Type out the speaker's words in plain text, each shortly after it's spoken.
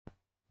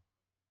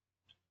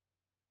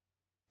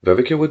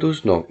Vivika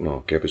Widow's Knock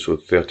Knock,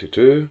 episode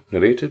 32,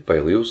 narrated by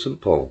Leo St.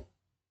 Paul.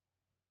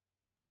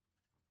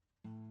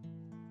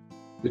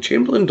 The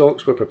Chamberlain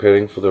docks were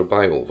preparing for their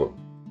buy-over.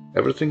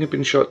 Everything had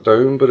been shut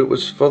down, but it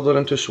was further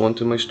into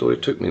Swanton my story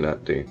took me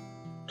that day,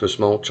 to a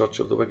small church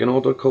of the Wigan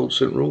Order called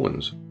St.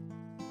 Rowan's.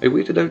 I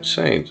waited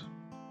outside,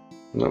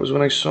 and that was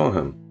when I saw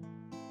him.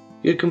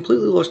 He had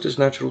completely lost his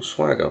natural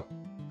swagger.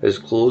 His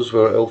clothes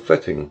were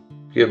ill-fitting.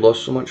 He had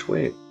lost so much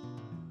weight.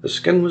 His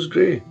skin was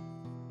grey.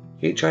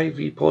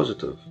 HIV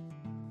positive.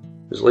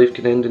 His life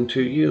could end in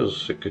 2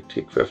 years, it could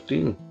take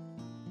 15.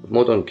 With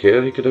modern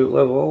care, he could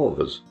outlive all of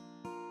us.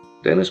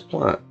 Dennis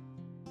Platt,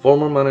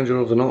 former manager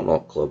of the Knock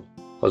Knock Club,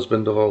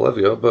 husband of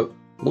Olivia, but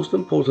most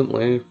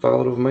importantly,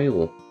 father of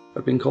Milo,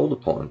 had been called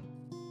upon.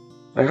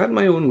 I had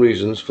my own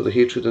reasons for the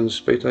hatred and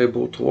spite I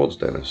bore towards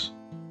Dennis.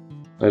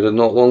 I did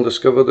not long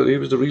discover that he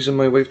was the reason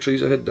my wife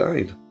Teresa had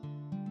died.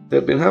 They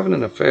had been having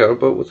an affair,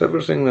 but with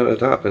everything that had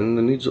happened,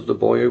 the needs of the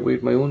boy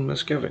outweighed my own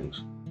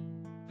misgivings.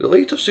 The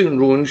light of St.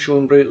 Rowan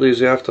shone brightly as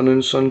the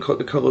afternoon sun caught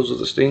the colours of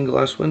the stained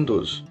glass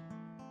windows.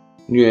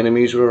 New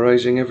enemies were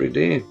arising every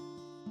day.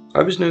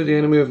 I was now the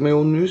enemy of my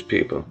own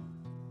newspaper,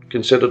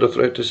 considered a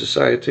threat to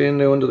society and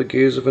now under the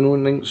gaze of an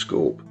unlinked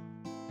scope.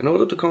 In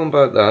order to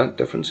combat that,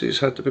 differences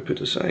had to be put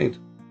aside.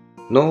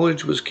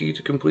 Knowledge was key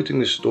to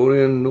completing the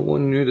story, and no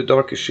one knew the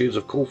darkest shades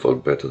of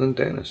Colford better than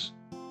Dennis.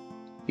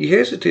 He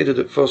hesitated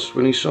at first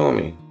when he saw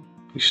me.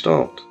 He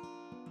stopped.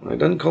 I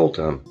didn't call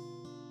to him.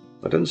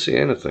 I didn't say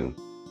anything.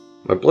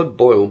 My blood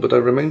boiled, but I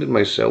reminded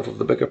myself of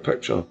the bigger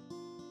picture.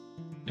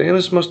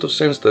 Dennis must have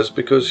sensed this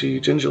because he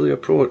gingerly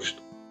approached.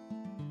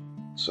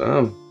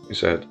 "Sam," he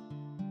said,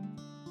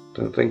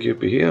 "didn't think you'd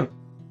be here."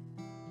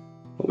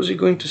 What was he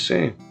going to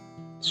say?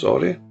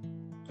 Sorry?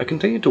 I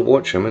continued to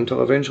watch him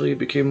until eventually he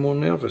became more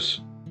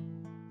nervous.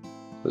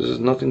 "This has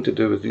nothing to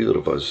do with either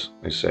of us,"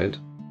 I said.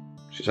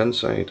 "She's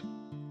inside."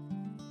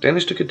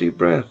 Dennis took a deep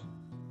breath.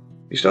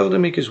 He started to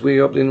make his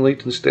way up the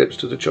enlightened steps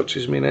to the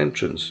church's main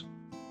entrance.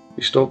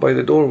 He stopped by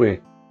the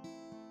doorway.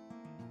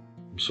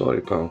 "I'm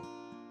sorry, pal."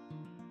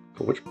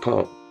 "For which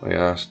part?" I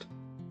asked.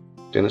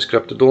 Dennis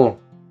gripped the door.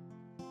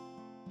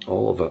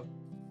 "All of it.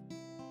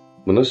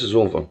 When this is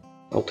over,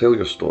 I'll tell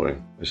your story,"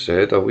 I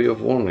said, a way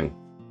of warning.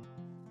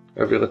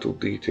 "Every little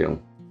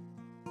detail."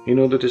 He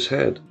nodded his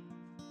head.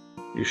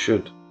 "You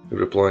should," he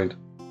replied.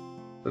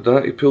 With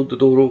that, he pulled the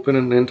door open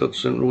and entered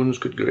St. Rowan's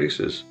good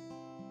graces.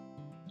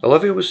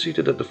 Olivia was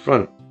seated at the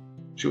front.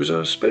 She was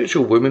a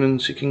spiritual woman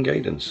and seeking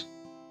guidance.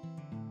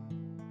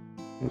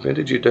 "I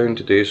invited you down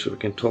today so we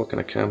can talk in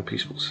a calm,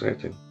 peaceful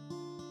setting.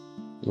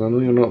 I know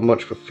you're not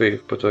much for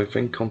faith, but I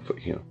find comfort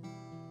here."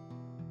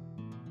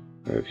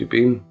 "How have you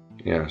been?"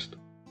 he asked.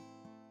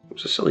 It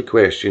was a silly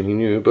question, he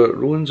knew, but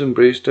Rowan's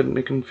embrace didn't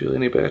make him feel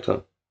any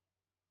better.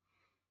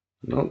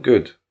 "Not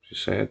good," she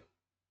said,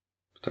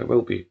 "but I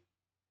will be.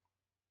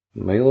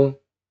 And Milo?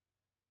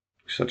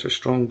 He's such a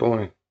strong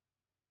boy.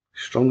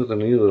 He's stronger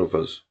than either of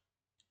us."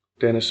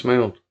 Dennis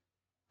smiled.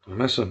 "I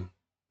miss him.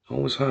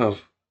 Always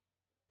have.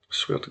 I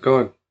swear to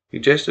God." He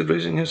gestured,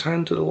 raising his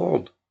hand to the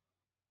Lord.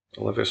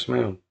 Olivia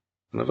smiled.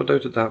 "I never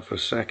doubted that for a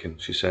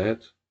second," she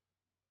said.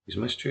 "He's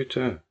missed you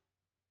too."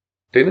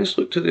 Dennis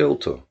looked to the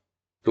altar.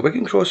 The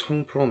Wigan cross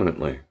hung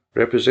prominently,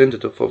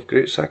 representative of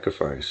great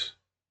sacrifice.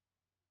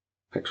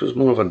 Hicks was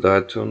more of a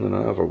dad to him than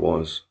I ever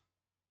was.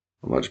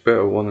 A much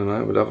better one than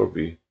I would ever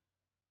be.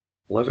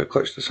 Olivia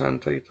clutched his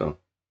hand tighter.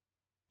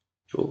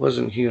 "Joel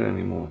isn't here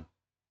anymore,"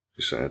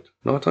 she said,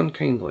 not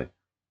unkindly.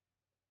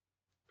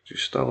 "But you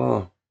still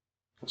are.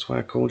 That's why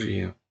I called you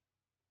here.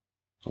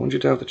 I want you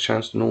to have the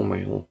chance to know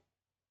Milo.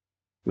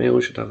 Milo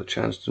should have the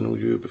chance to know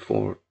you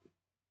before."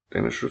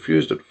 Dennis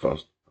refused at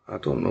first. "I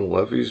don't know,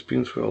 Liv. He's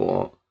been through a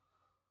lot.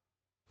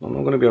 I'm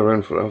not going to be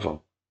around forever."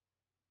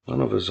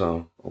 "None of us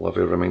are,"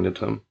 Olivia reminded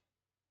him.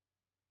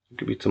 "It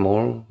could be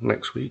tomorrow,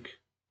 next week,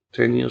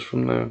 10 years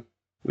from now.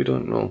 We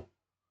don't know.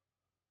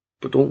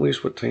 But don't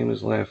waste what time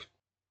is left.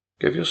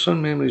 Give your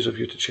son memories of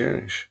you to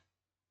cherish.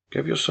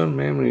 Give your son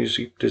memories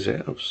he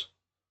deserves.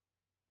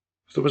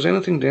 If there was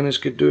anything Dennis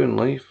could do in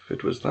life,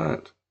 it was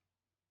that.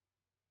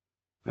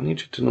 I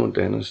need you to know,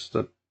 Dennis,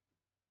 that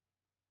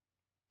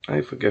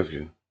I forgive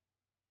you.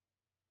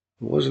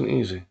 It wasn't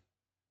easy,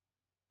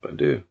 but I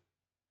do."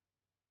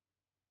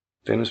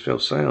 Dennis fell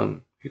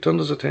silent. He turned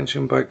his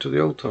attention back to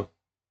the altar.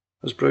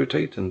 His brow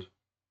tightened.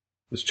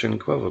 His chin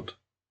quivered.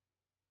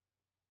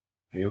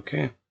 "Are you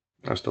okay?"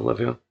 asked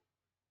Olivia.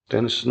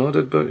 Dennis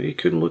nodded, but he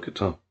couldn't look at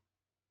her.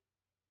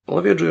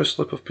 Olivia drew a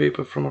slip of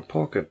paper from her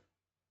pocket.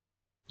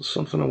 "There's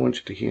something I want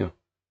you to hear."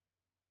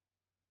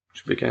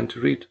 She began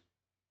to read.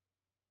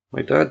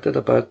 "My dad did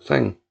a bad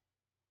thing.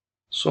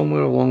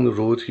 Somewhere along the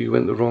road he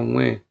went the wrong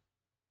way.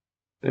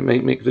 It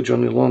might make the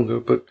journey longer,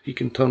 but he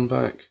can turn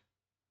back.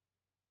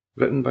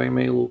 Written by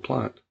Milo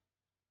Platt."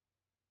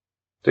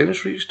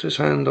 Dennis reached his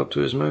hand up to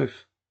his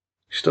mouth.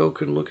 He still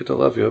couldn't look at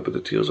Olivia, but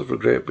the tears of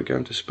regret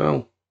began to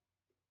spill.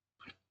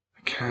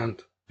 "I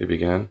can't," he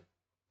began.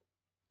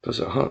 "Does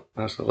it hurt?"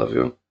 asked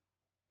Olivia.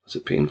 "Is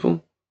it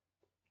painful?"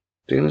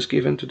 Dennis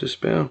gave in to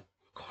despair.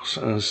 "Of course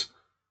it is."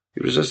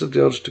 He resisted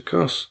the urge to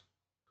curse.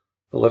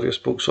 Olivia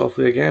spoke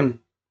softly again.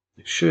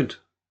 It should.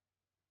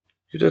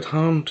 You did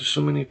harm to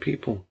so many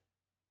people.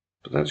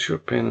 But that's your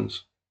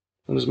penance.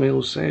 And as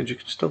Milo said, you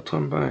can still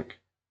turn back.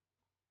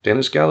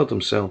 Dennis gathered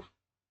himself.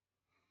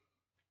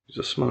 He's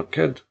a smart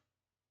kid.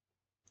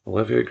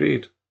 Olivia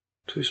agreed.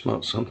 Too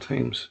smart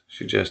sometimes,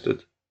 she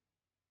jested.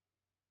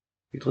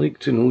 He'd like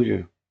to know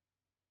you.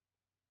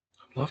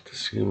 I'd love to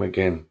see him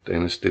again,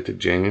 Dennis stated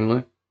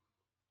genuinely.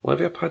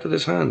 Olivia patted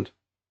his hand.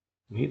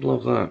 He'd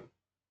love that.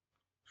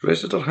 She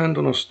rested her hand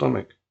on her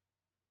stomach.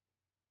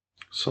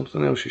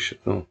 Something else you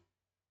should know.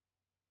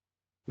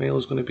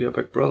 Milo's going to be a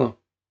big brother.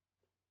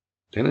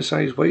 Dennis'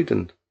 eyes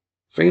widened.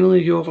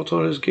 Finally he offered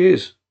her his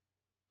gaze.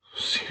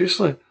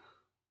 Seriously?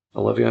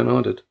 Olivia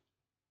nodded.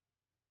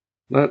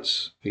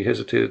 He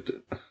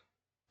hesitated.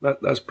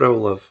 That's bro,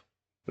 love.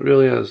 It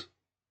really is.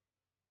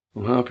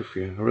 I'm happy for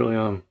you, I really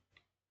am.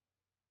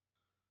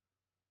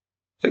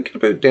 Thinking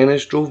about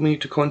Dennis drove me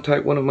to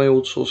contact one of my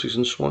old sources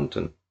in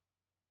Swanton.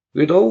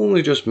 We had all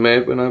only just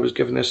met when I was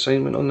given the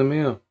assignment on the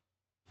mare.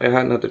 I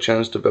hadn't had the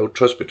chance to build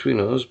trust between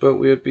us, but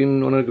we had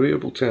been on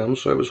agreeable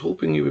terms, so I was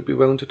hoping he would be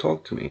willing to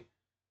talk to me.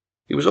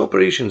 He was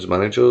operations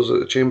manager at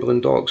the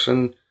Chamberlain docks,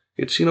 and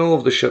he'd seen all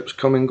of the ships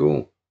come and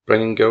go,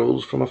 bringing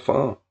girls from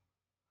afar.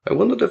 I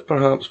wondered if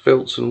perhaps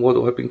Phelps and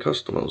Waddle had been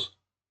customers.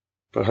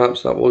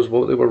 Perhaps that was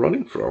what they were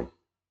running from.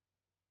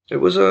 It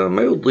was a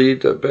mild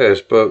lead at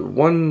best, but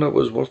one that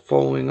was worth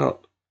following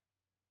up.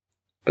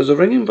 As the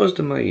ringing buzzed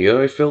in my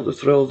ear, I felt the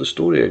thrill of the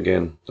story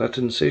again, that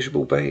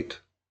insatiable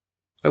bite.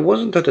 I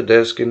wasn't at a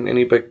desk in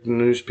any big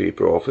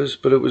newspaper office,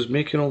 but it was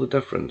making all the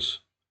difference.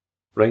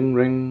 Ring,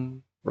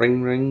 ring,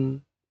 ring,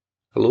 ring.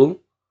 Hello?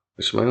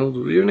 I smiled.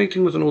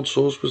 Reuniting with an old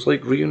source was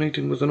like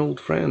reuniting with an old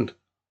friend.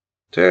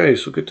 Terry,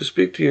 so good to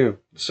speak to you.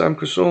 It's Sam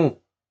Crusoe.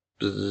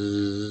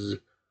 Bzzz.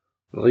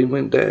 The line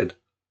went dead.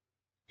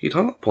 He'd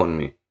hung up on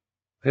me.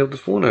 I held the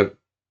phone out.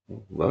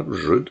 That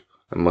was rude,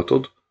 I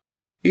muttered.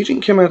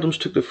 Agent Kim Adams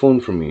took the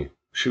phone from me.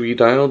 She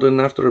redialed,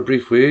 and after a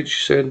brief wait,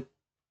 she said,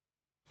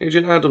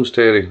 Agent Adams,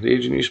 Terry, the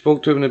agent you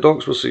spoke to when the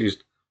docks were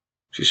seized.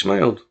 She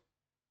smiled.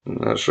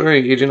 That's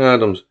right, Agent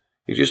Adams.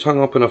 He just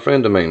hung up on a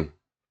friend of mine.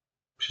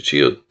 She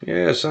cheered.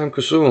 Yeah, Sam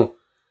Crusoe.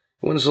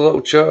 He wants a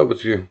little chat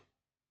with you.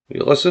 Will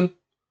you listen?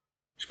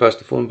 She passed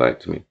the phone back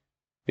to me.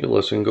 You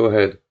listen, go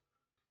ahead.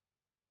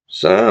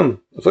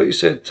 Sam, I thought you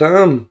said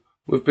Tam.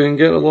 We've been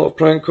getting a lot of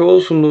prank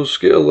calls from those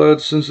skater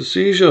lads since the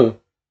seizure.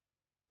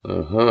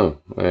 I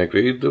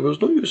agreed. There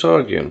was no use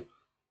arguing.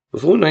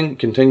 With Lone Ink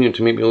continuing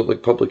to make me look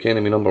like public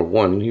enemy number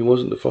one, he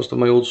wasn't the first of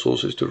my old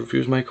sources to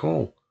refuse my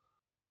call.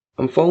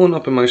 I'm following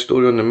up on my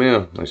story on the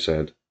mare, I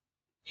said.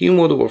 He and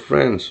Waddle were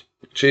friends.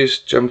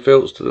 Chased Jim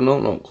Phelps to the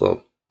Knock Knock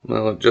Club.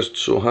 Well, it just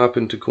so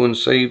happened to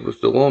coincide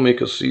with the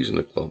lawmakers seizing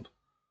the club.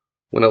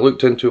 When I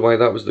looked into why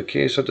that was the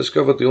case, I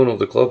discovered the owner of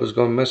the club has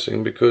gone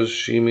missing because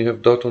she may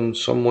have dirt on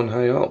someone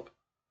high up.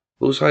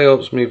 Those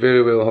high-ups may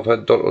very well have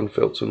had dirt on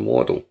Phelps and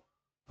Waddle.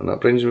 And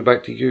that brings me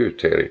back to you,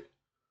 Terry.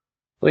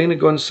 Lane had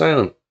gone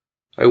silent.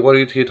 I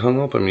worried he had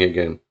hung up on me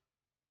again.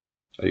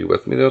 Are you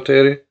with me there,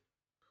 Terry?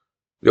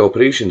 The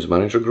operations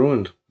manager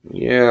groaned.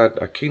 Yeah,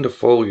 I kind of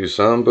follow you,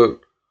 Sam,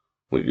 but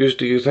what use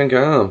do you think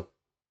I am?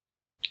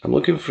 I'm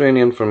looking for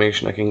any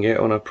information I can get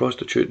on a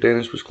prostitute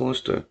Dennis was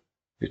close to.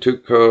 He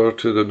took her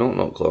to the Knock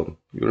Knock Club.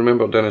 You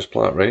remember Dennis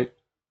Platt, right?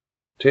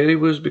 Terry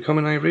was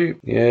becoming irate.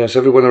 Yes,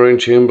 everyone around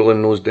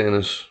Chamberlain knows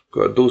Dennis.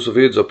 Got a dose of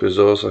AIDS up his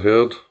arse, I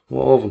heard.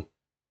 What of him?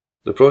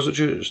 The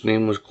prostitute's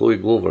name was Chloe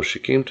Glover. She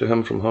came to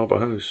him from Harbour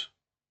House.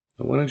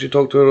 Why didn't you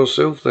talk to her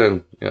herself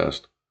then? He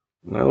asked.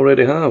 I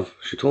already have.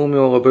 She told me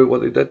all about what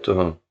they did to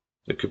her.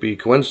 It could be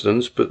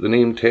coincidence, but the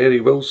name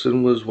Terry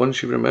Wilson was one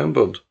she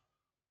remembered.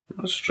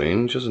 That's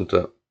strange, isn't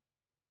it?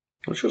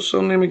 What's your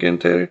surname again,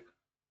 Terry?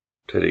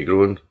 Terry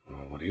groaned.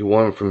 What do you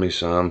want from me,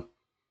 Sam?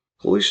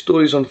 Chloe's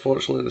story's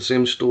unfortunately the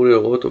same story a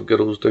lot of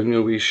girls down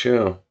your way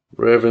share.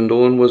 Reverend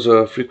Owen was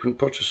a frequent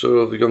purchaser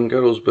of the young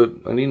girls, but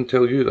I needn't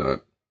tell you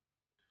that.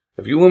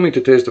 If you want me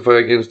to testify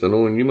against an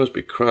Owen, you must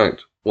be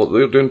cracked. What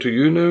they're doing to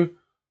you now?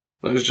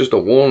 That is just a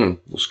warning.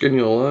 They'll skin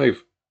you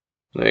alive.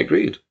 And I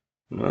agreed.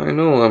 I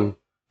know, I'm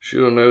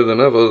sure now than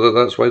ever that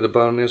that's why the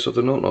Baroness of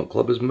the Knock Knock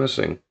Club is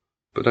missing.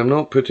 But I'm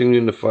not putting you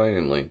in the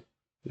firing line.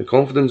 Your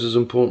confidence is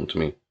important to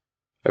me.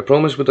 I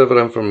promise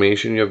whatever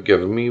information you have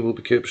given me will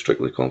be kept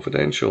strictly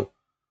confidential.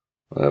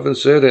 I haven't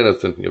said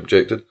anything, he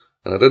objected,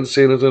 and I didn't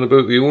say anything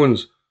about the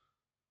Owens.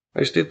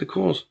 I stayed the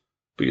course,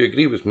 but you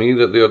agree with me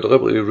that they are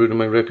deliberately ruining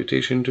my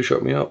reputation to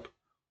shut me up.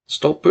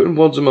 Stop putting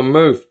words in my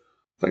mouth.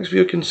 Thanks for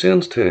your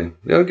concerns, Terry.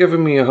 They are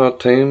giving me a hard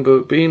time,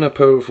 but being a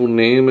powerful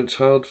name, it's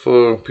hard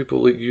for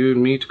people like you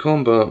and me to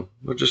combat.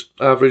 We're just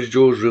average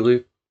Joes,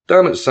 really.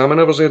 Damn it, Sam, I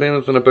never said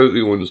anything about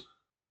the Owens.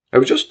 I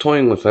was just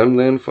toying with him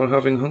then for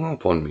having hung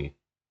up on me.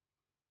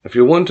 If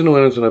you want to know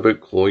anything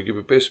about Chloe, you'd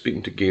be best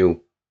speaking to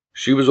Gail.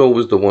 She was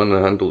always the one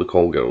that handled the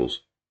call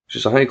girls.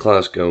 She's a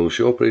high-class girl.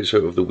 She operates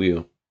out of the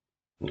Weir.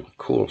 Of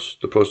course,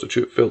 the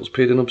prostitute Phelps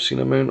paid an obscene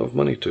amount of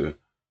money to.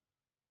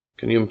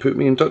 Can you put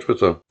me in touch with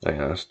her? I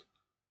asked.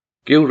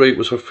 Gail Wright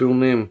was her full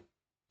name.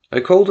 I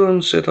called her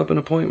and set up an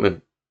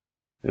appointment.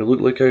 It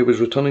looked like I was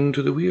returning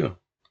to the Weir.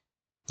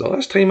 The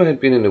last time I had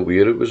been in the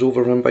Weir, it was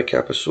overrun by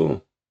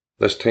Capisot.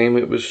 This time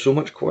it was so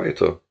much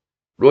quieter.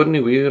 Rodney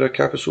Weir, a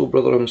Capisot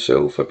brother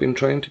himself, had been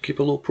trying to keep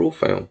a low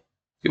profile.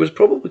 He was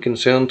probably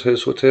concerned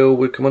his hotel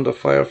would come under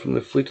fire from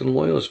the Fleet and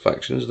Loyalist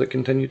factions that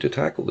continued to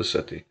tackle the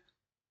city.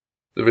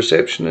 The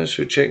receptionist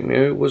who checked me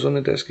out was on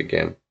the desk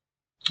again.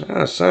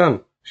 "Ah,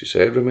 Sam," she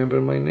said,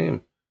 remembering my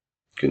name.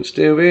 "Couldn't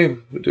stay away.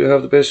 We do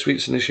have the best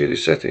suites in the shady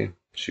city."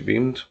 She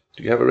beamed.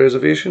 "Do you have a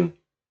reservation?"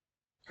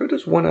 How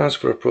does one ask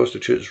for a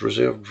prostitute's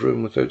reserved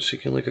room without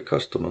seeking like a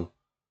customer?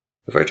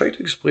 If I tried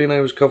to explain I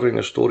was covering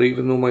a story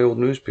even though my old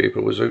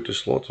newspaper was out to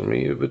slaughter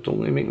me, it would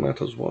only make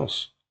matters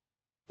worse.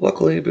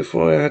 Luckily,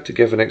 before I had to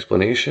give an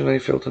explanation, I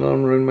felt an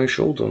arm around my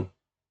shoulder.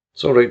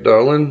 "It's all right,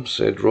 darling,"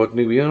 said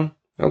Rodney Weir.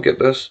 "I'll get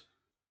this."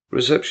 The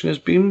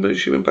receptionist beamed, but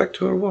she went back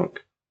to her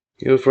work.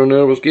 "Here for an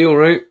hour with Gail,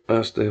 right?"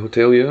 asked the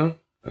hotelier.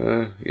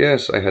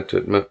 Yes, I had to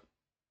admit.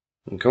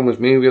 "And come with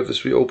me, we have the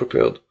suite all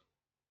prepared."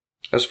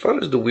 As far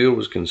as the Weir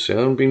was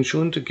concerned, being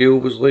shown to Gail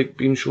was like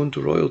being shown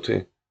to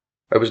royalty.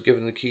 I was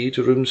given the key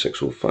to room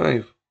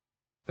 605.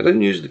 I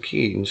didn't use the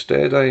key.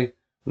 Instead, I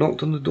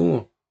knocked on the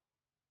door.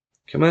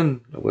 "Come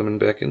in," a woman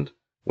beckoned.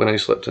 When I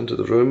slipped into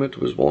the room, it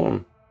was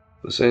warm.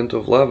 The scent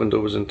of lavender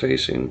was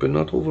enticing, but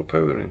not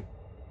overpowering.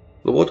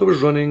 The water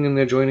was running in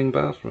the adjoining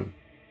bathroom.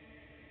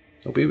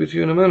 "I'll be with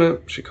you in a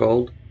minute," she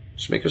called.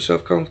 "Just make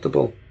yourself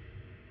comfortable."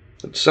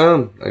 "It's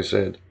Sam," I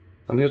said.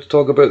 "I'm here to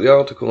talk about the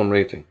article I'm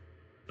writing."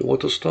 The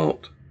water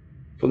stopped.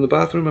 From the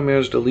bathroom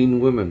emerged a lean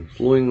woman,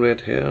 flowing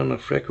red hair and a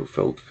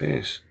freckle-filled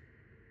face.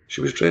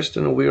 She was dressed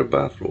in a Weir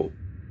bathrobe.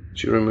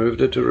 She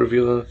removed it to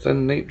reveal a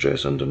thin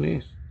nightdress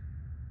underneath.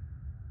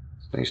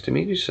 "It's nice to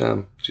meet you,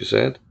 Sam," she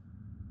said.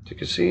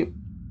 "Take a seat."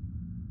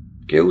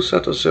 Gail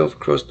sat herself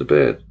across the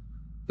bed.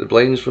 The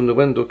blinds from the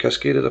window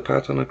cascaded a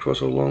pattern across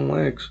her long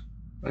legs.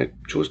 I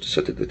chose to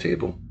sit at the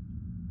table.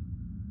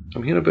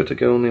 "I'm here about a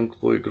girl named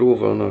Chloe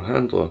Grover and her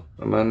handler,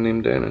 a man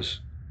named Dennis."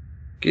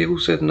 Gail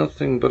said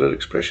nothing, but her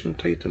expression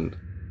tightened.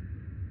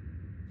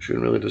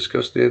 "Shouldn't really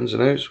discuss the ins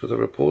and outs with a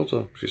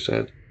reporter," she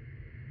said.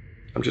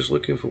 "I'm just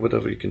looking for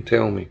whatever you can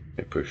tell me,"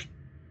 I pushed.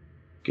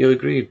 Gail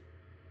agreed.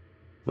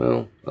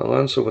 "Well, I'll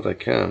answer what I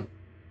can.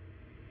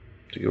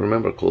 Do you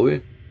remember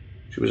Chloe?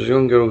 She was a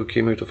young girl who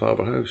came out of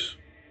Harbour House."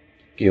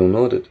 Gail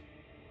nodded.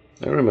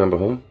 "I remember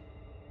her.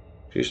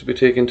 She used to be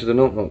taken to the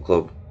Knock Knock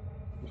Club.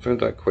 I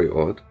found that quite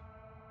odd.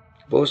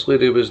 The boss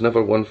lady was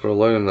never one for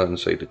allowing that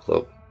inside the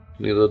club.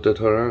 Neither did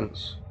her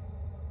aunts.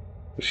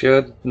 If she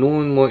had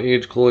known what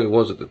age Chloe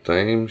was at the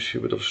time, she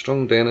would have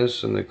strung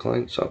Dennis and the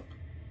clients up.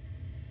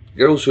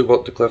 Girls who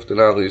worked the Clifton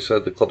Alleys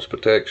had the club's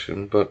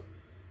protection, but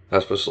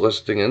as for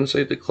soliciting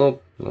inside the club,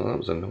 well, that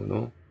was a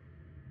no-no.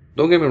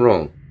 Don't get me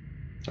wrong,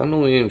 I'm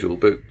no angel,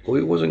 but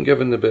Chloe wasn't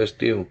given the best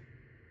deal.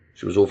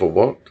 She was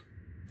overworked.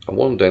 I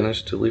warned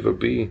Dennis to leave her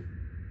be.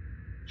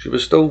 She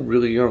was still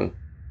really young.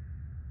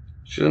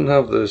 She didn't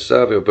have the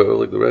savvy about her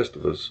like the rest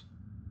of us.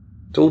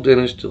 I told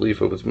Dennis to leave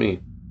her with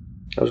me.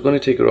 I was going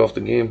to take her off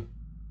the game.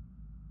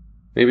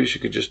 Maybe she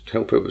could just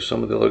help out with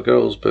some of the other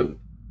girls, but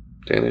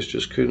Dennis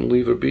just couldn't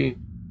leave her be.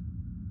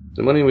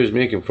 The money he was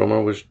making from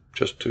her was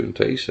just too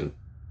enticing.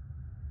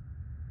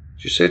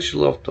 She said she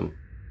loved him.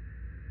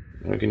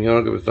 How can you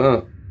argue with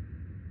that?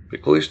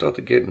 But Chloe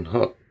started getting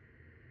hurt.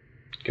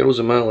 Girls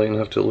in my line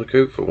have to look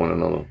out for one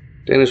another.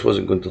 Dennis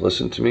wasn't going to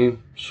listen to me,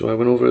 so I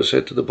went over and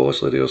said to the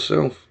boss lady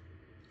herself.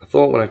 I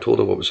thought when I told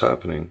her what was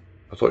happening,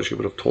 I thought she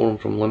would have torn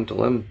from limb to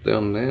limb there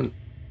and then.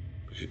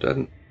 But she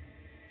didn't.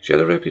 She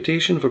had a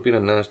reputation for being a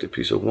nasty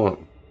piece of work,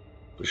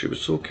 but she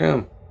was so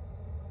calm.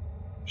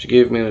 She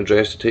gave me an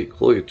address to take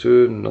Chloe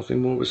to, and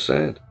nothing more was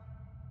said.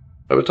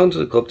 I returned to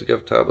the club to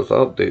give Tabitha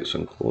updates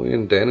on Chloe,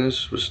 and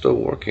Dennis was still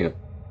working it.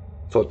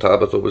 I thought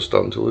Tabitha was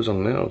starting to lose her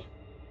nerve.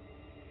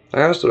 I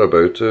asked her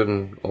about it,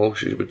 and all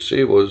she would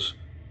say was,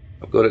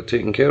 "I've got it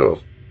taken care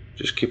of.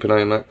 Just keep an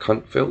eye on that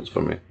cunt Phelps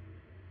for me."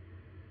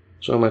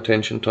 So my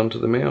attention turned to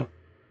the mayor.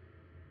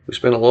 We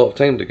spent a lot of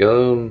time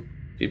together, and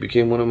he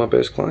became one of my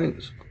best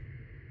clients.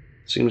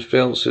 It seems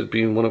Phelps had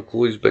been one of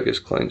Chloe's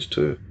biggest clients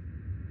too.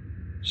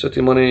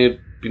 City money had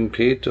been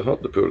paid to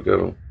hurt the poor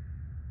girl.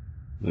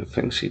 And the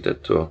things he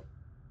did to her.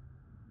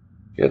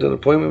 He had an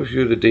appointment with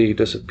you the day he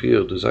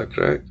disappeared, is that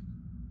correct?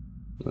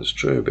 That's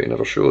true, but he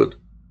never showed.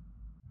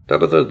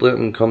 Tabitha had let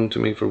him come to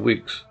me for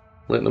weeks,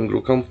 letting him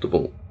grow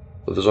comfortable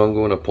with his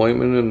ongoing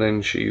appointment, and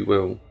then she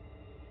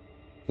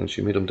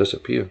made him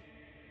disappear.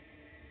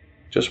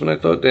 Just when I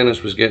thought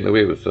Dennis was getting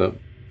away with it,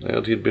 I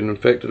heard he'd been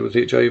infected with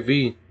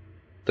HIV.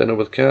 Dinner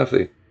with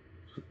Kathy.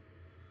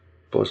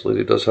 Boss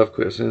lady does have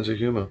quite a sense of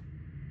humour.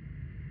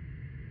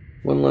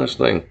 One last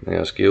thing, I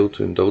asked Gail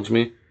to indulge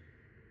me.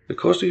 The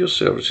cost of your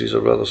services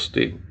are rather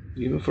steep,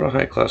 even for a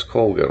high-class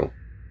call girl.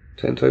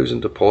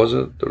 10,000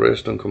 deposit, the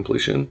rest on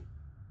completion.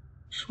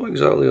 So what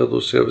exactly are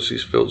those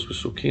services Phelps was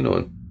so keen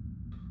on?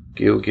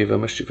 Gail gave a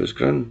mischievous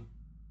grin.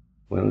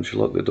 "Why don't you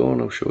lock the door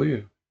and I'll show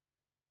you?"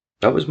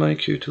 That was my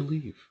cue to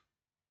leave.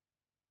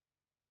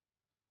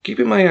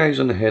 Keeping my eyes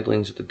on the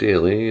headlines of the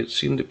Daily, it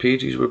seemed the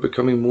pages were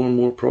becoming more and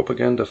more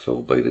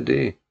propaganda-filled by the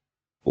day.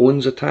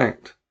 Owens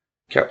attacked.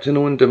 Captain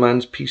Owen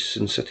demands peace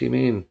in City,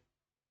 Maine.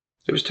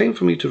 It was time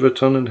for me to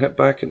return and hit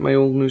back at my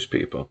old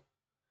newspaper.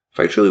 If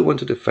I truly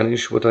wanted to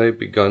finish what I had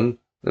begun,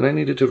 then I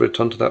needed to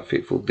return to that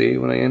fateful day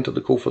when I entered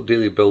the Colford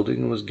Daily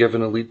building and was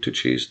given a lead to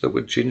chase that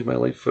would change my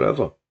life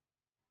forever.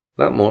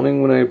 That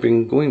morning, when I had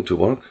been going to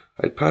work,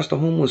 I had passed a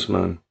homeless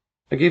man.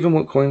 I gave him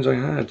what coins I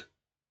had.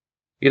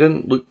 He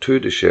didn't look too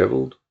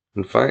dishevelled.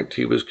 In fact,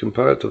 he was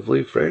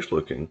comparatively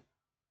fresh-looking.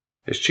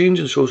 His change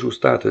in social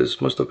status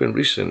must have been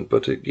recent,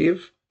 but it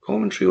gave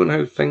commentary on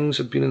how things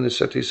had been in the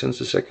city since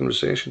the second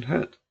recession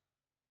hit.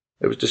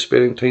 It was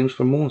despairing times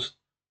for most.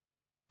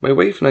 My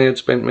wife and I had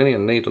spent many a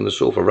night on the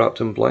sofa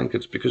wrapped in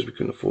blankets because we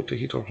couldn't afford to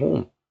heat our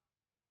home.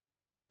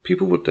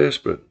 People were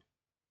desperate,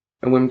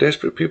 and when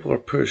desperate people are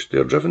pushed, they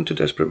are driven to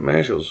desperate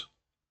measures,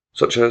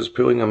 such as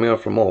pulling a mayor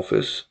from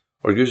office,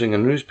 or using a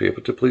newspaper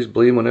to place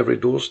blame on every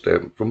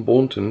doorstep from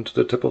Bournemouth to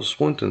the tip of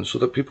Swanton so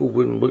that people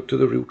wouldn't look to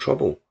the real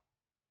trouble.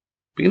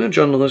 Being a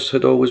journalist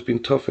had always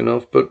been tough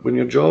enough, but when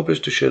your job is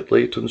to shed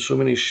light on so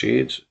many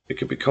shades, it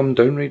could become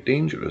downright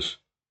dangerous.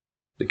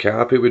 The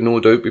Cappy would no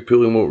doubt be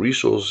pulling what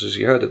resources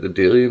he had at the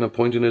Daily and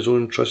appointing his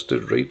own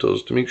trusted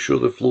writers to make sure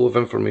the flow of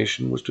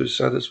information was to his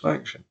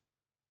satisfaction.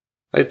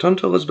 I had turned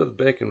to Elizabeth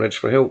Beckenridge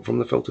for help from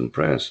the Filton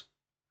Press.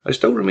 I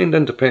still remained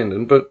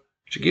independent, but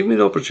she gave me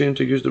the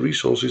opportunity to use the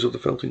resources of the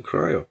Filton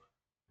Crier.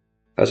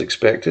 As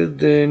expected,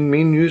 the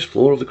main news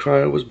floor of the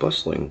Crier was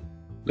bustling.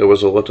 There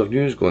was a lot of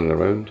news going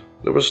around.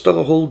 There was still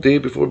a whole day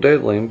before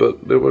deadline,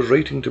 but there was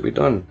writing to be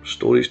done,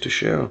 stories to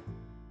share.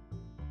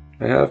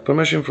 I have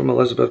permission from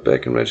Elizabeth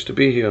Beckenridge to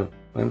be here.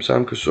 I'm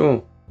Sam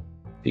Crusoe.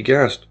 He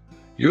gasped.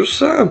 You're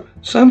Sam!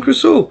 Sam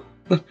Crusoe!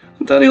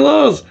 Danny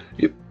Lars!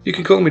 You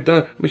can call me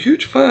Dan. I'm a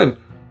huge fan.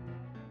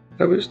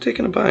 I was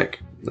taken aback.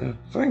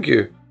 Thank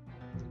you.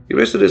 He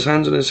rested his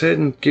hands on his head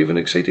and gave an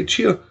excited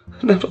cheer.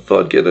 I never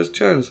thought I'd get this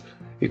chance.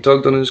 He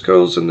tugged on his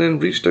curls and then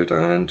reached out a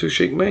hand to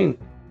shake mine,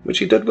 which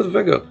he did with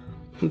vigour.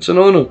 It's an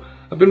honour.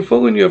 I've been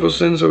following you ever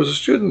since I was a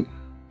student.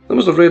 I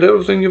must have read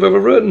everything you've ever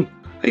written.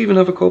 I even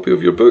have a copy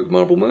of your book,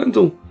 Marble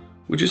Mantle.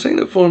 Would you sign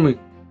it for me?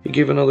 He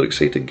gave another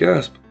excited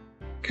gasp.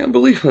 Can't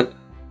believe it.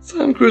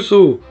 Sam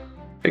Crusoe.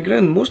 I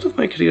grinned. Most of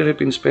my career had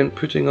been spent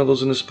putting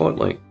others in the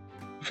spotlight.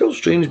 I felt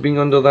strange being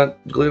under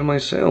that glare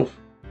myself.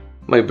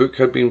 My book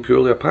had been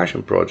purely a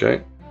passion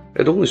project. It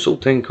had only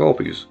sold 10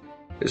 copies.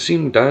 It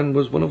seemed Dan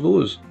was one of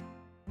those.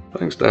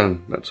 Thanks,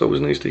 Dan. That's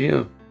always nice to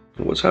hear.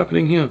 And what's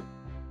happening here?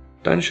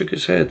 Dan shook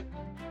his head.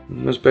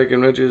 Miss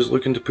Beckenridge is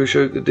looking to push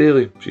out the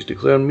Daily. She's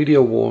declared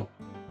media war.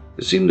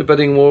 It seemed the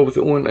bidding war with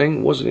the Owen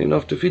ink wasn't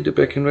enough to feed the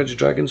Beckenridge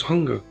dragon's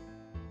hunger.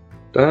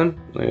 Dan,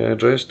 I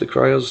addressed the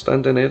Crier's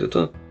stand-in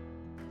editor.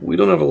 We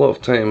don't have a lot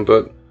of time,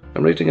 but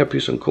I'm writing a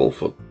piece on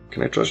Colford.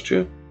 Can I trust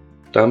you?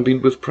 Dan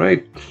beamed with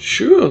pride.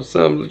 Sure,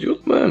 Sam, you're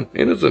the man.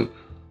 Anything.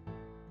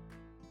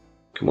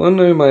 Come on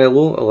now,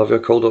 Milo, Olivia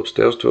called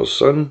upstairs to her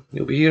son.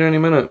 He'll be here any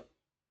minute.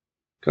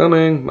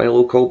 Coming,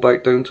 Milo called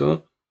back down to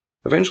her.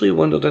 Eventually he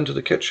wandered into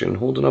the kitchen,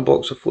 holding a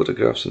box of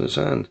photographs in his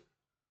hand.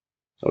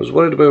 I was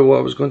worried about what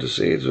I was going to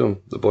say to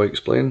him, the boy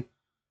explained,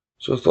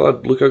 so I thought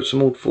I'd look out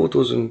some old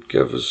photos and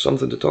give us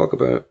something to talk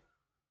about.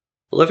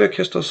 Olivia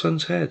kissed her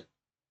son's head.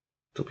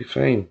 They'll be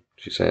fine,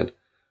 she said.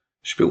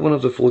 She put one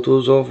of the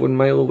photos of when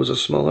Milo was a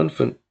small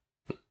infant.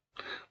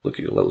 Look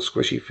at your little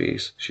squishy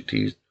face, she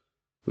teased.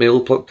 Milo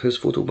plucked his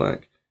photo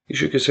back. He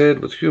shook his head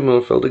with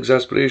humour-filled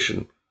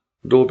exasperation.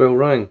 The doorbell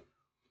rang.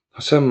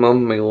 That's him,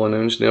 Mum, Milo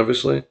announced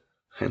nervously.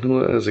 I know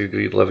it is,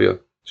 agreed Olivia.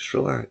 Just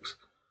relax.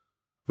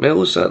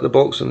 Milo sat the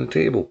box on the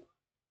table.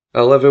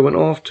 Olivia went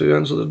off to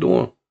answer the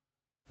door.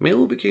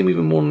 Milo became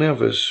even more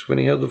nervous when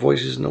he heard the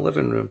voices in the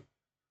living room.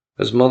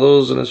 His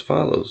mother's and his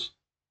father's.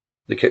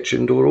 The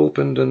kitchen door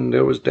opened and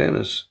there was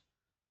Dennis.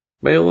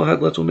 Milo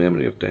had little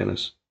memory of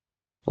Dennis,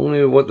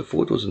 only what the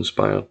photos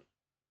inspired.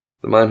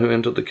 The man who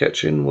entered the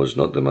kitchen was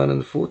not the man in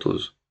the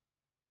photos.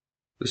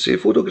 They say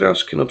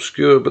photographs can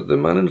obscure, but the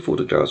man in the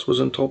photographs was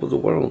on top of the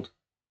world.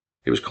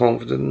 He was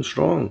confident and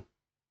strong.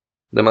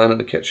 The man in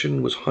the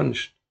kitchen was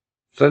hunched,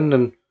 thin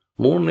and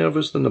more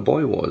nervous than the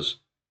boy was.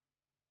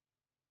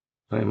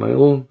 Hi,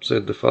 Milo,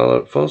 said the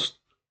father at first.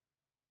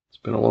 It's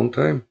been a long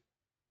time.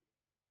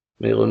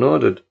 Milo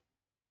nodded.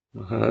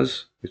 It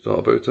has, he thought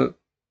about it.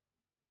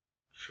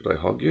 Should I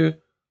hug you?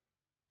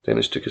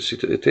 Dennis took a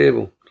seat at the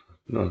table.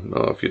 No,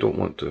 if you don't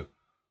want to.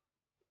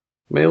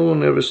 Milo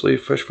nervously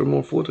fished for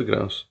more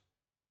photographs.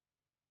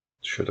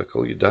 Should I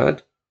call you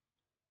Dad?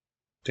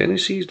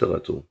 Dennis seized a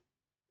little.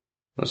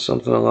 That's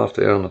something I'll have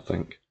to earn, I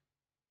think.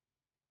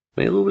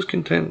 Milo was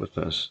content with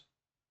this.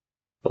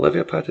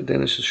 Olivia patted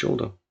Dennis's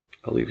shoulder.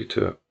 I'll leave you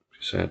to it,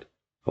 she said.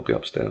 I'll be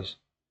upstairs.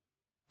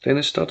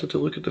 Dennis started to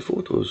look at the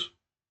photos.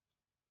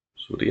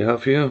 So what do you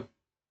have here?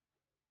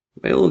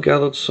 Milo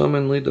gathered some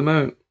and laid them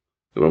out.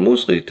 They were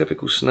mostly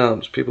typical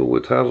snaps people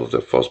would have of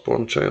their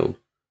firstborn child.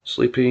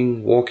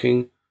 Sleeping,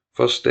 walking,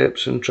 first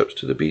steps and trips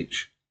to the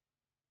beach.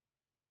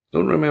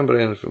 Don't remember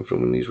anything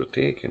from when these were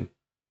taken.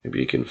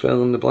 Maybe you can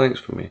fill in the blanks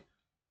for me.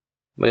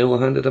 Milo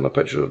handed him a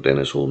picture of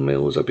Dennis holding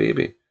Milo as a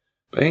baby.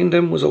 Behind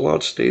him was a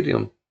large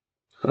stadium.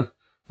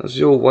 That's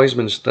the old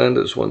Wiseman stand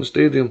at Swan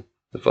Stadium,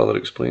 the father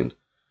explained. It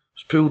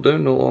was pulled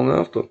down not long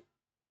after.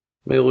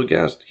 Milo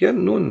gasped. He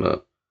hadn't known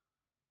that.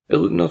 It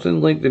looked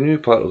nothing like the new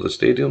part of the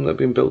stadium that had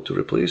been built to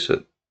replace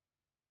it.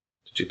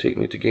 Did you take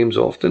me to games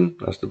often?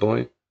 Asked the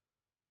boy.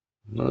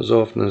 Not as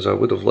often as I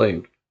would have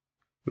liked.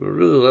 We were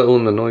really little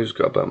and the noise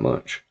got a bit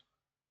much.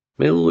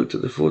 Milo looked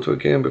at the photo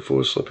again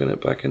before slipping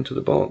it back into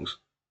the box.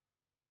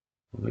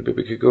 Well, maybe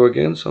we could go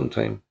again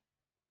sometime.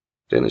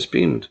 Dennis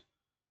beamed.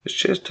 His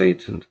chest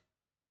tightened.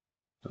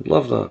 I'd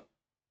love that.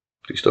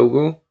 Do you still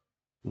go?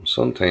 Well,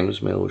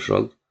 sometimes, Milo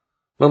shrugged.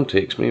 Mum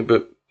takes me,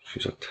 but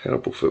she's a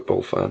terrible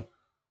football fan.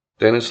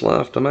 Dennis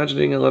laughed,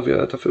 imagining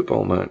Olivia at a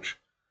football match.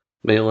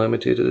 Milo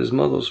imitated his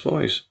mother's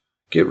voice.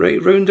 Get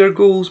right round their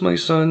goals, my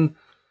son.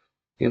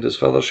 He and his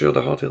father shared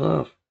a hearty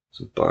laugh. It's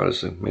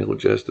embarrassing, Milo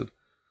jested.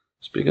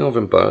 Speaking of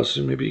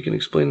embarrassing, maybe you can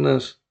explain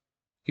this.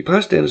 He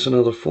passed Dennis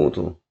another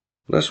photo.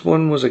 This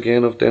one was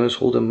again of Dennis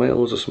holding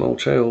Milo as a small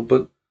child,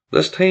 but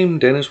this time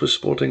Dennis was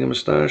sporting a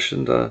moustache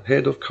and a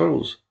head of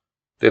curls.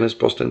 Dennis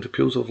burst into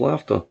peals of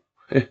laughter.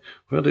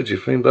 Where did you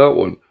find that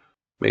one?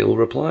 Milo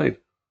replied.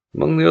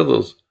 Among the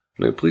others.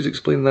 Now please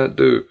explain that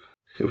too.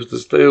 It was the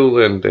style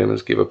then,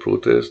 Dennis gave a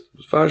protest. It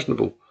was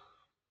fashionable.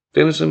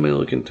 Dennis and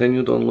Milo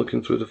continued on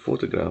looking through the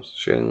photographs,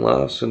 sharing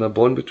laughs, and a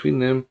bond between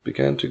them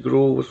began to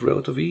grow with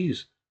relative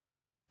ease.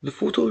 The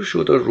photos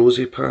showed a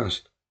rosy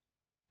past.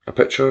 A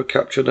picture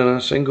captured in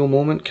a single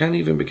moment can't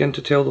even begin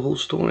to tell the whole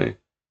story.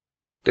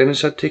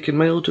 Dennis had taken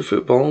Milo to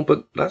football,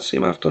 but that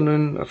same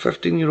afternoon a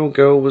 15-year-old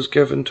girl was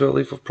given to a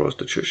life of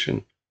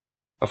prostitution.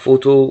 A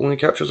photo only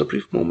captures a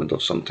brief moment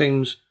of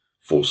sometimes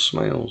forced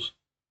smiles.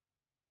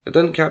 It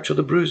didn't capture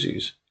the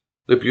bruises,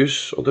 the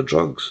abuse, or the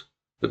drugs.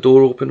 The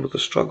door opened with a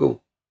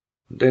struggle.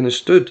 Dennis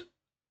stood.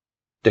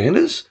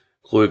 Dennis?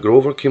 Chloe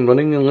Grover came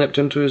running and leapt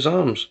into his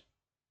arms.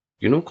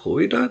 You know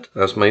Chloe, Dad?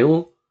 Asked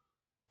Milo.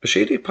 A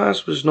shady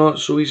past was not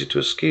so easy to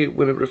escape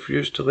when it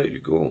refused to let you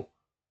go.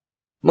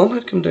 Mum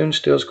had come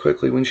downstairs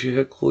quickly when she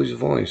heard Chloe's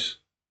voice.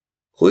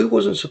 Chloe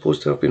wasn't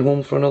supposed to have been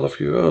home for another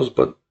few hours,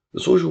 but the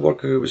social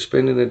worker who was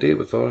spending the day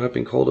with her had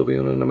been called away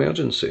on an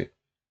emergency.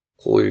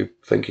 Chloe,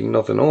 thinking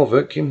nothing of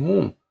it, came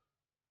home.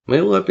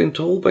 Milo had been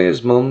told by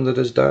his mum that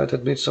his dad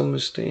had made some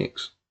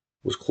mistakes.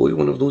 Was Chloe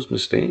one of those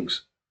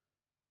mistakes?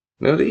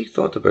 Now that he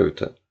thought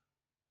about it,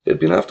 it had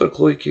been after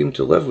Chloe came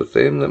to live with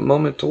them that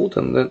Mum had told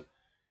him that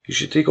he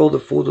should take all the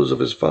photos of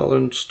his father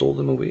and store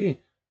them away.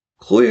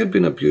 Chloe had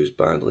been abused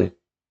badly.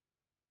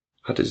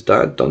 Had his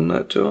dad done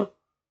that to her?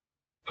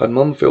 Had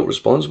Mum felt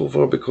responsible for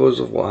her because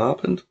of what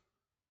happened?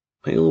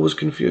 Milo was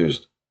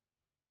confused.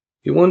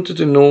 He wanted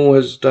to know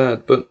his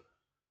dad, but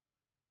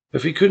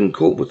if he couldn't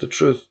cope with the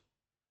truth,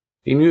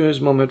 he knew his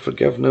mum had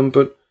forgiven him,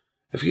 but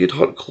if he had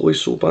hurt Chloe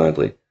so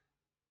badly,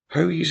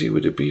 how easy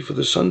would it be for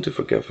the son to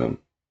forgive him?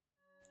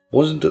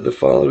 Wasn't it the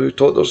father who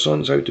taught their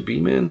sons how to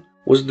be men?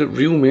 Wasn't it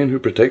real men who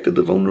protected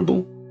the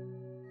vulnerable?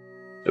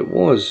 It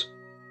was.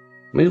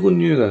 Milo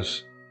knew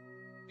this.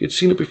 He had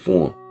seen it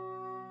before.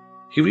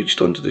 He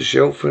reached onto the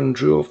shelf and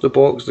drew off the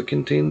box that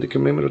contained the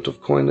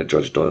commemorative coin that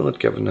Judge Doyle had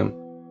given him.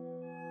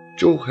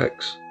 Joe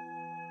Hicks.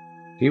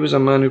 He was a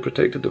man who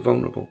protected the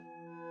vulnerable.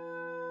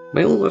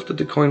 Milo lifted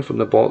the coin from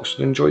the box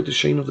and enjoyed the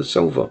shine of the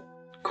silver.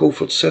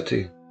 Colford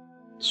City.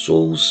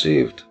 Souls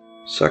saved.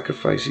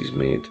 Sacrifices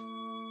made.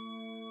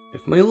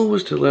 If Milo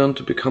was to learn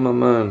to become a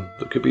man,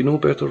 there could be no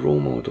better role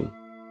model.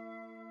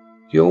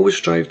 He always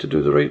strived to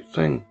do the right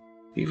thing,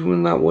 even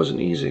when that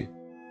wasn't easy.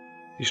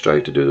 He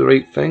strived to do the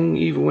right thing,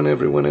 even when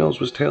everyone else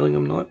was telling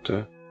him not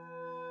to.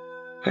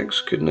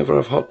 Hicks could never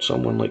have hurt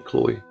someone like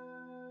Chloe.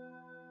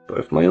 But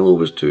if Milo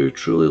was to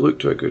truly look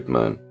to a good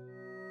man,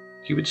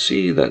 he would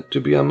see that to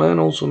be a man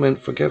also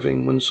meant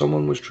forgiving when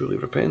someone was truly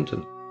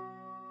repentant.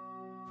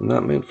 And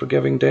that meant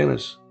forgiving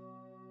Dennis,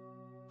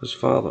 his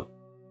father.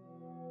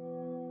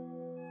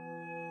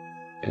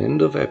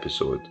 End of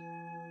episode.